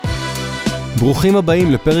ברוכים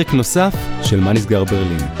הבאים לפרק נוסף של מה נסגר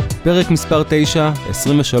ברלין. פרק מספר 9,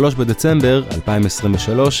 23 בדצמבר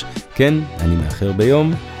 2023. כן, אני מאחר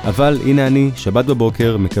ביום, אבל הנה אני, שבת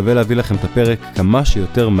בבוקר, מקווה להביא לכם את הפרק כמה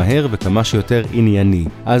שיותר מהר וכמה שיותר ענייני.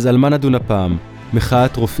 אז על מה נדון הפעם?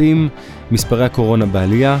 מחאת רופאים, מספרי הקורונה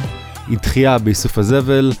בעלייה, דחייה באיסוף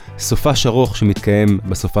הזבל, סופש ארוך שמתקיים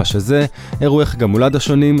בסופש הזה, אירועי חג המולד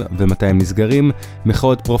השונים ומתי הם נסגרים,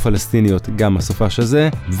 מחאות פרו-פלסטיניות גם בסופש הזה,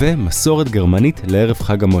 ומסורת גרמנית לערב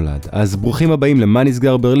חג המולד. אז ברוכים הבאים למה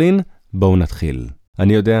נסגר ברלין, בואו נתחיל.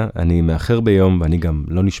 אני יודע, אני מאחר ביום ואני גם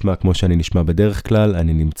לא נשמע כמו שאני נשמע בדרך כלל,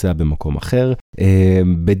 אני נמצא במקום אחר.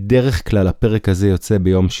 בדרך כלל הפרק הזה יוצא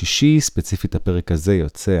ביום שישי, ספציפית הפרק הזה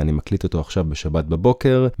יוצא, אני מקליט אותו עכשיו בשבת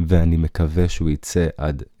בבוקר, ואני מקווה שהוא יצא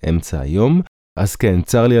עד אמצע היום. אז כן,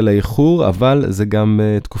 צר לי על האיחור, אבל זה גם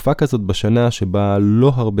תקופה כזאת בשנה שבה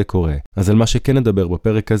לא הרבה קורה. אז על מה שכן נדבר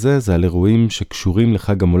בפרק הזה, זה על אירועים שקשורים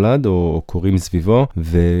לחג המולד או קורים סביבו,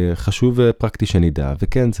 וחשוב ופרקטי שנדע.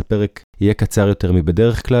 וכן, זה פרק יהיה קצר יותר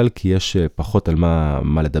מבדרך כלל, כי יש פחות על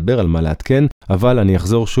מה לדבר, על מה לעדכן, אבל אני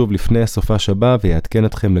אחזור שוב לפני הסופש הבא, ויעדכן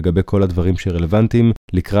אתכם לגבי כל הדברים שרלוונטיים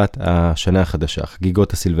לקראת השנה החדשה,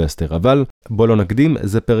 חגיגות הסילבסטר. אבל בוא לא נקדים,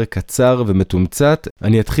 זה פרק קצר ומתומצת.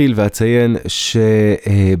 אני אתחיל ואציין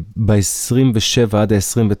שב-27 עד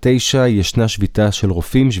ה-29 ישנה שביתה של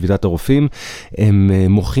רופאים, שביתת הרופאים. הם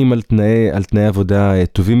מוחים על תנאי עבודה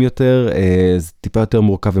טובים יותר, זה טיפה יותר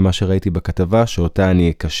מורכב ממה שראיתי בכתבה, שאותה אני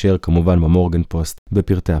אקשר כמובן במורגן פוסט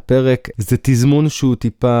בפרטי הפרק. זה תזמון שהוא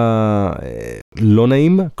טיפה לא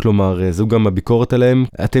נעים, כלומר זו גם הביקורת עליהם.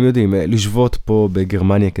 אתם יודעים, לשבות פה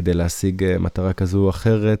בגרמניה כדי להשיג מטרה כזו או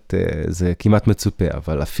אחרת, זה כמעט מצופה,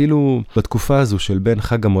 אבל אפילו בתקופה הזו של בין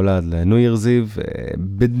חג המולד לניו יר's Eve,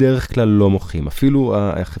 בדרך כלל לא מוחים. אפילו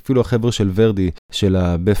החבר'ה של ורדי, של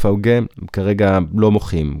ה-BVG, כרגע לא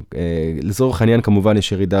מוחים. לצורך העניין כמובן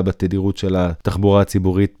יש ירידה בתדירות של התחבורה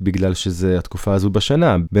הציבורית, בגלל שזה התקופה הזו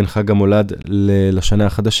בשנה, בין חג המולד לשנה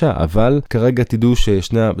החדשה, אבל כרגע תדעו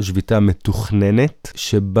שישנה שביתה מתוכננת,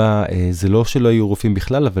 שבה זה לא שלא יהיו רופאים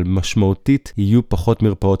בכלל, אבל משמעותית יהיו פחות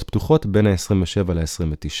מרפאות פתוחות בין ה-27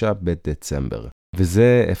 ל-29 בדצמבר.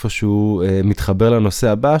 וזה איפשהו מתחבר לנושא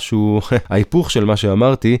הבא, שהוא ההיפוך של מה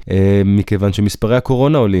שאמרתי, מכיוון שמספרי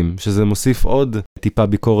הקורונה עולים, שזה מוסיף עוד טיפה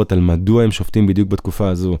ביקורת על מדוע הם שופטים בדיוק בתקופה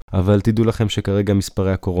הזו. אבל תדעו לכם שכרגע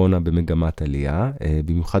מספרי הקורונה במגמת עלייה,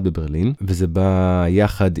 במיוחד בברלין, וזה בא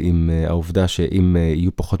יחד עם העובדה שאם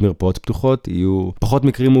יהיו פחות מרפאות פתוחות, יהיו פחות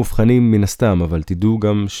מקרים מאובחנים מן הסתם, אבל תדעו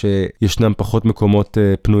גם שישנם פחות מקומות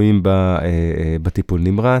פנויים בטיפול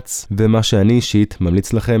נמרץ, ומה שאני אישית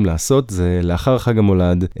ממליץ לכם לעשות זה לאחר חג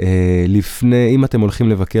המולד, לפני, אם אתם הולכים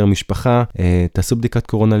לבקר משפחה, תעשו בדיקת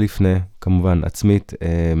קורונה לפני, כמובן עצמית,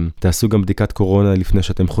 תעשו גם בדיקת קורונה לפני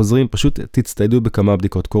שאתם חוזרים, פשוט תצטיידו בכמה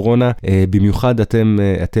בדיקות קורונה, במיוחד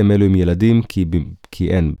אתם אלו עם ילדים, כי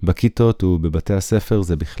אין, בכיתות ובבתי הספר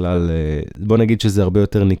זה בכלל, בוא נגיד שזה הרבה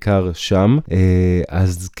יותר ניכר שם,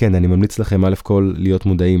 אז כן, אני ממליץ לכם א' כל להיות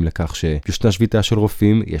מודעים לכך שישנה שביתה של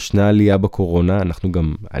רופאים, ישנה עלייה בקורונה,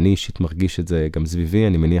 אני אישית מרגיש את זה גם סביבי,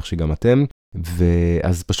 אני מניח שגם אתם,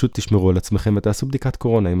 ואז פשוט תשמרו על עצמכם ותעשו בדיקת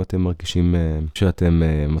קורונה, אם אתם מרגישים שאתם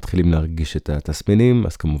מתחילים להרגיש את התסמינים,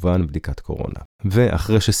 אז כמובן בדיקת קורונה.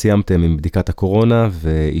 ואחרי שסיימתם עם בדיקת הקורונה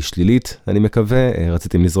והיא שלילית, אני מקווה,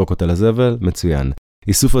 רציתם לזרוק אותה לזבל, מצוין.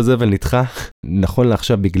 איסוף הזבל נדחה, נכון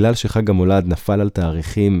לעכשיו בגלל שחג המולד נפל על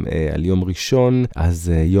תאריכים על יום ראשון,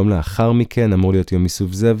 אז יום לאחר מכן אמור להיות יום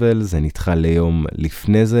איסוף זבל, זה נדחה ליום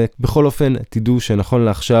לפני זה. בכל אופן, תדעו שנכון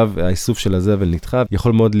לעכשיו האיסוף של הזבל נדחה,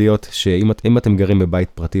 יכול מאוד להיות שאם אתם גרים בבית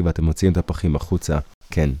פרטי ואתם מוציאים את הפחים החוצה,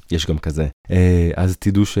 כן, יש גם כזה, אז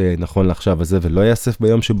תדעו שנכון לעכשיו הזבל לא יאסף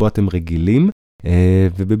ביום שבו אתם רגילים,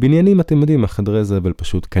 ובבניינים אתם יודעים, החדרי זבל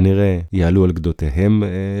פשוט כנראה יעלו על גדותיהם,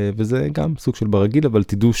 וזה גם סוג של ברגיל, אבל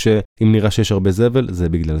תדעו שאם נראה שיש הרבה זבל, זה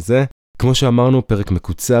בגלל זה. כמו שאמרנו, פרק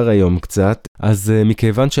מקוצר היום קצת, אז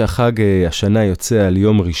מכיוון שהחג השנה יוצא על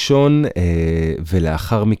יום ראשון,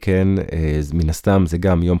 ולאחר מכן, מן הסתם זה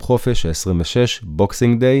גם יום חופש, ה-26,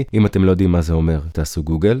 בוקסינג דיי. אם אתם לא יודעים מה זה אומר, תעשו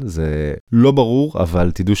גוגל, זה לא ברור,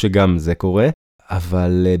 אבל תדעו שגם זה קורה.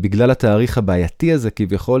 אבל בגלל התאריך הבעייתי הזה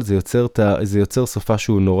כביכול, זה יוצר סופה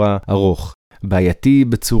שהוא נורא ארוך. בעייתי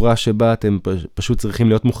בצורה שבה אתם פשוט צריכים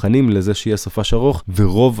להיות מוכנים לזה שיהיה סופש ארוך,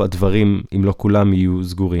 ורוב הדברים, אם לא כולם, יהיו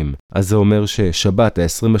סגורים. אז זה אומר ששבת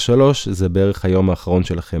ה-23 זה בערך היום האחרון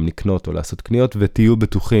שלכם לקנות או לעשות קניות, ותהיו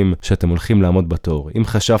בטוחים שאתם הולכים לעמוד בתור. אם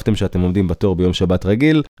חשבתם שאתם עומדים בתור ביום שבת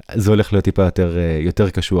רגיל, זה הולך להיות טיפה יותר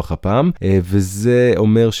קשוח הפעם, וזה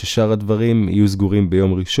אומר ששאר הדברים יהיו סגורים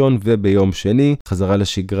ביום ראשון וביום שני, חזרה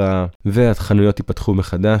לשגרה, והחנויות ייפתחו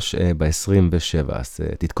מחדש ב-27. אז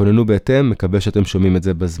תתכוננו בהתאם, מקווה שאתם שומעים את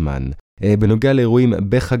זה בזמן. בנוגע לאירועים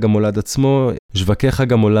בחג המולד עצמו, שווקי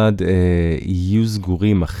חג המולד יהיו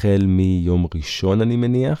סגורים החל מיום ראשון אני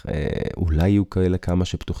מניח, אולי יהיו כאלה כמה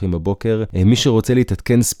שפתוחים בבוקר. מי שרוצה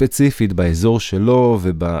להתעדכן ספציפית באזור שלו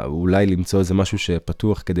ואולי למצוא איזה משהו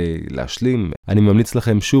שפתוח כדי להשלים, אני ממליץ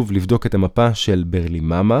לכם שוב לבדוק את המפה של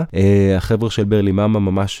ברלימאמה. החבר'ה של ברלימאמה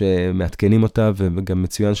ממש מעדכנים אותה וגם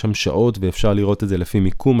מצוין שם שעות ואפשר לראות את זה לפי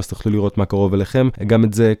מיקום, אז תוכלו לראות מה קרוב אליכם. גם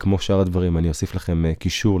את זה כמו שאר הדברים אני אוסיף לכם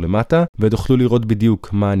קישור למטה ותוכלו לראות בדיוק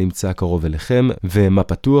מה נמצא קרוב אליכם ומה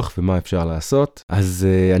פתוח ומה אפשר לעשות. אז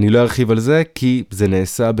אני לא ארחיב על זה כי זה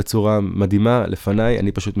נעשה בצורה מדהימה לפניי,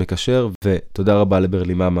 אני פשוט מקשר ותודה רבה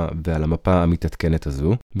לברלימאמה ועל המפה המתעדכנת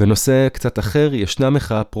הזו. בנושא קצת אחר, ישנה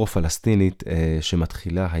מחאה פרו-פלסטינית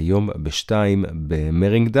שמתחילה היום ב-2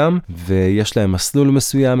 במרינגדם ויש להם מסלול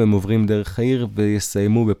מסוים, הם עוברים דרך העיר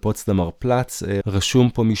ויסיימו בפוצדמר פלץ, רשום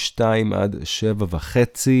פה מ-2 עד 7:30.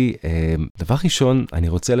 דבר ראשון, אני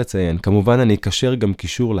רוצה לציין, כמובן אני אקשר גם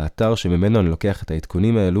קישור לאתר שממנו אני לוקח את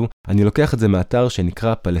העדכונים האלו, אני לוקח את זה מאתר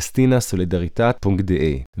שנקרא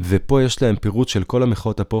palestinasolidaridad.de ופה יש להם פירוט של כל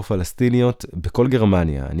המחאות הפרו-פלסטיניות בכל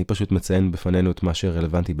גרמניה, אני פשוט מציין בפנינו את מה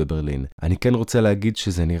שרלוונטי בברלין. אני כן רוצה להגיד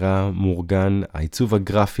שזה נראה מאורגן, העיצוב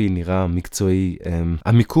הגרפי נראה מקצועי,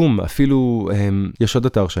 המיקום, אפילו יש עוד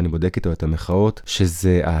אתר שאני בודק איתו את המחאות,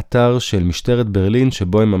 שזה האתר של משטרת ברלין,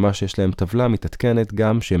 שבו הם ממש יש להם טבלה מתעדכנת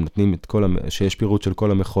גם שהם נותנים את שיש פירוט של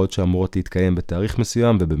כל המחאות שאמורות להתקיים בתאריך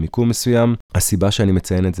מסוים ובמיקום מסוים. הסיבה שאני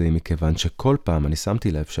מציין את זה היא מכיוון שכל פעם אני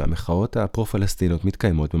שמתי לב שהמחאות הפרו-פלסטיניות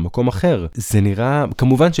מתקיימות במקום אחר. זה נראה,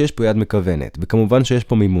 כמובן שיש פה יד מכוונת, וכמובן שיש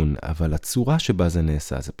פה מימון, אבל הצורה שבה זה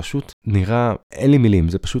נעשה, זה פשוט נראה, אין לי מילים,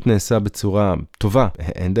 זה פשוט נעשה בצורה טובה,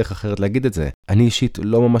 אין דרך אחרת להגיד את זה. אני אישית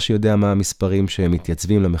לא ממש יודע מה המספרים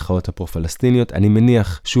שמתייצבים למחאות הפרו-פלסטיניות, אני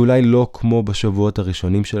מניח שאולי לא כמו בשבועות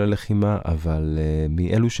הראשונים של הלחימה, אבל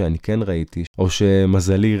מאלו שאני כן ראיתי, או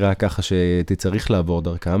שמזלי ראה ככה שתצטריך לעבור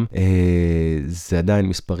דרכם, זה עדיין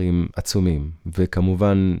מספרים עצומים,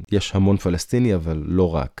 וכמובן יש המון פלסטיני, אבל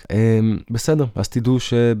לא רק. בסדר, אז תדעו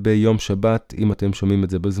שביום שבת, אם אתם שומעים את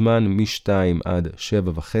זה בזמן, מ-2 עד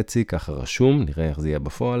 7:30, ככה רשום, נראה איך זה יהיה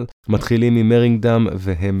בפועל, מתחילים ממרינגדם,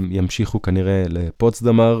 והם ימשיכו כנראה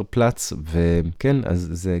לפוצדמר פלץ, וכן, אז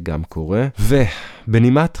זה גם קורה.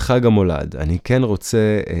 ובנימת חג המולד, אני כן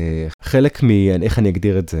רוצה, חלק איך אני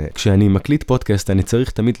אגדיר את זה, כשאני מקליט פודקאסט, אני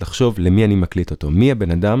צריך תמיד לחשוב למי אני מקליט אותו, מי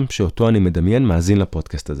הבן אדם שאותו אני מדמיין מאזין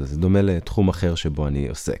לפודקאסט הזה, זה דומה לתחום אחר שבו אני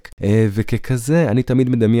עוסק. וככזה, אני תמיד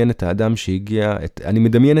מדמיין את האדם שהגיע, אני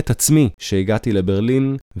מדמיין את עצמי שהגעתי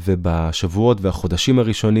לברלין, ובשבועות והחודשים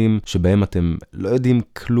הראשונים, שבהם אתם לא יודעים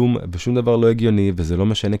כלום, ושום דבר לא הגיוני, וזה לא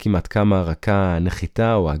משנה כמעט כמה רכה,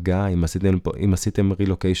 נחיתה או הגעה, אם עשיתם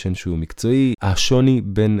רילוקיישן שהוא מקצועי, השוני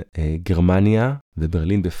בין גרמניה,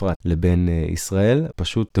 וברלין בפרט, לבין ישראל,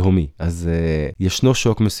 פשוט תהומי. אז ישנו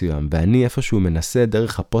שוק מסוים, ואני איפשהו מנסה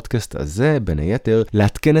דרך הפודקאסט הזה, בין היתר,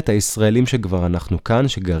 להתקן את הישראלים שכבר אנחנו כאן,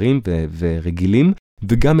 שגרים ורגילים,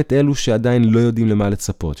 וגם את אלו שעדיין לא יודעים למה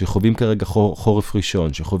לצפות, שחווים כרגע חורף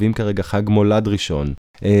ראשון, שחווים כרגע חג מולד ראשון,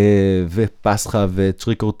 ופסחה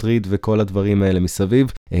וטריק אור טריט וכל הדברים האלה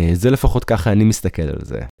מסביב. זה לפחות ככה אני מסתכל על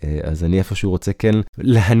זה. אז אני איפשהו רוצה כן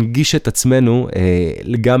להנגיש את עצמנו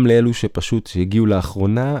גם לאלו שפשוט שהגיעו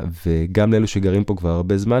לאחרונה וגם לאלו שגרים פה כבר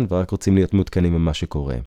הרבה זמן ורק רוצים להיות מעודכנים ממה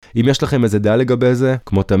שקורה. אם יש לכם איזה דעה לגבי זה,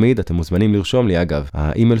 כמו תמיד, אתם מוזמנים לרשום לי. אגב,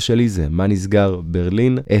 האימייל שלי זה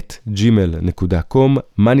MaNisgarBerlin@gmail.com,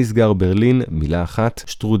 MaNisgarBerlin, מילה אחת,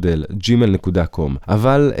 @gmail.com.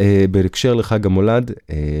 אבל בהקשר לחג המולד,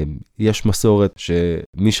 יש מסורת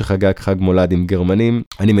שמי שחגג חג מולד עם גרמנים,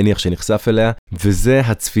 אני מניח שנחשף אליה, וזה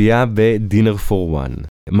הצפייה ב-Dinner for One.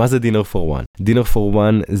 מה זה Dinner for One? Dinner for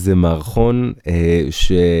One זה מערכון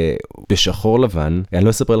שבשחור לבן, אני לא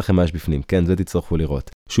אספר לכם מה יש בפנים, כן, זה תצטרכו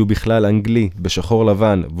לראות. שהוא בכלל אנגלי, בשחור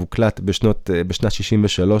לבן, והוקלט בשנת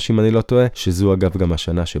 63, אם אני לא טועה, שזו אגב גם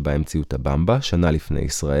השנה שבה המציאו את הבמבה, שנה לפני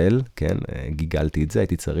ישראל, כן, גיגלתי את זה,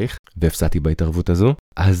 הייתי צריך, והפסעתי בהתערבות הזו.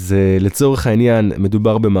 אז לצורך העניין,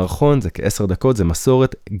 מדובר במערכון, זה כ10 דקות, זה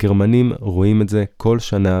מסורת, גרמנים רואים את זה כל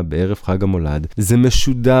שנה בערב חג המולד, זה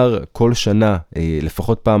משודר כל שנה,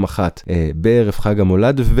 לפחות פעם אחת, בערב חג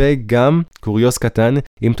המולד, וגם, קוריוס קטן,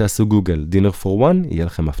 אם תעשו גוגל, Dinner for One, יהיה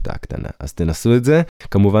לכם הפתעה קטנה. אז תנסו את זה,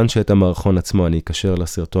 כמובן שאת המערכון עצמו אני אקשר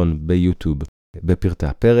לסרטון ביוטיוב, בפרטי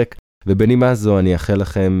הפרק, ובנימה זו אני אאחל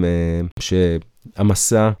לכם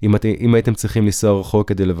המסע, אם הייתם צריכים לנסוע רחוק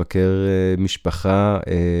כדי לבקר משפחה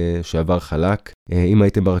שעבר חלק, אם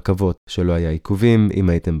הייתם ברכבות שלא היה עיכובים, אם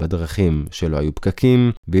הייתם בדרכים שלא היו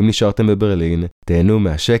פקקים, ואם נשארתם בברלין, תהנו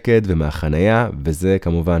מהשקט ומהחנייה, וזה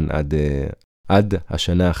כמובן עד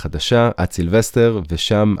השנה החדשה, עד סילבסטר,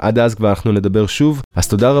 ושם עד אז כבר אנחנו נדבר שוב. אז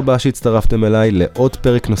תודה רבה שהצטרפתם אליי לעוד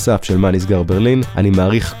פרק נוסף של מה נסגר ברלין. אני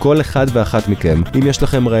מעריך כל אחד ואחת מכם. אם יש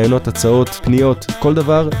לכם רעיונות, הצעות, פניות, כל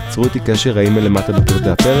דבר, צרו איתי קשר, האימייל למטה בפרטי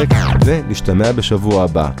הפרק, ונשתמע בשבוע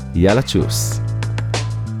הבא. יאללה צ'וס.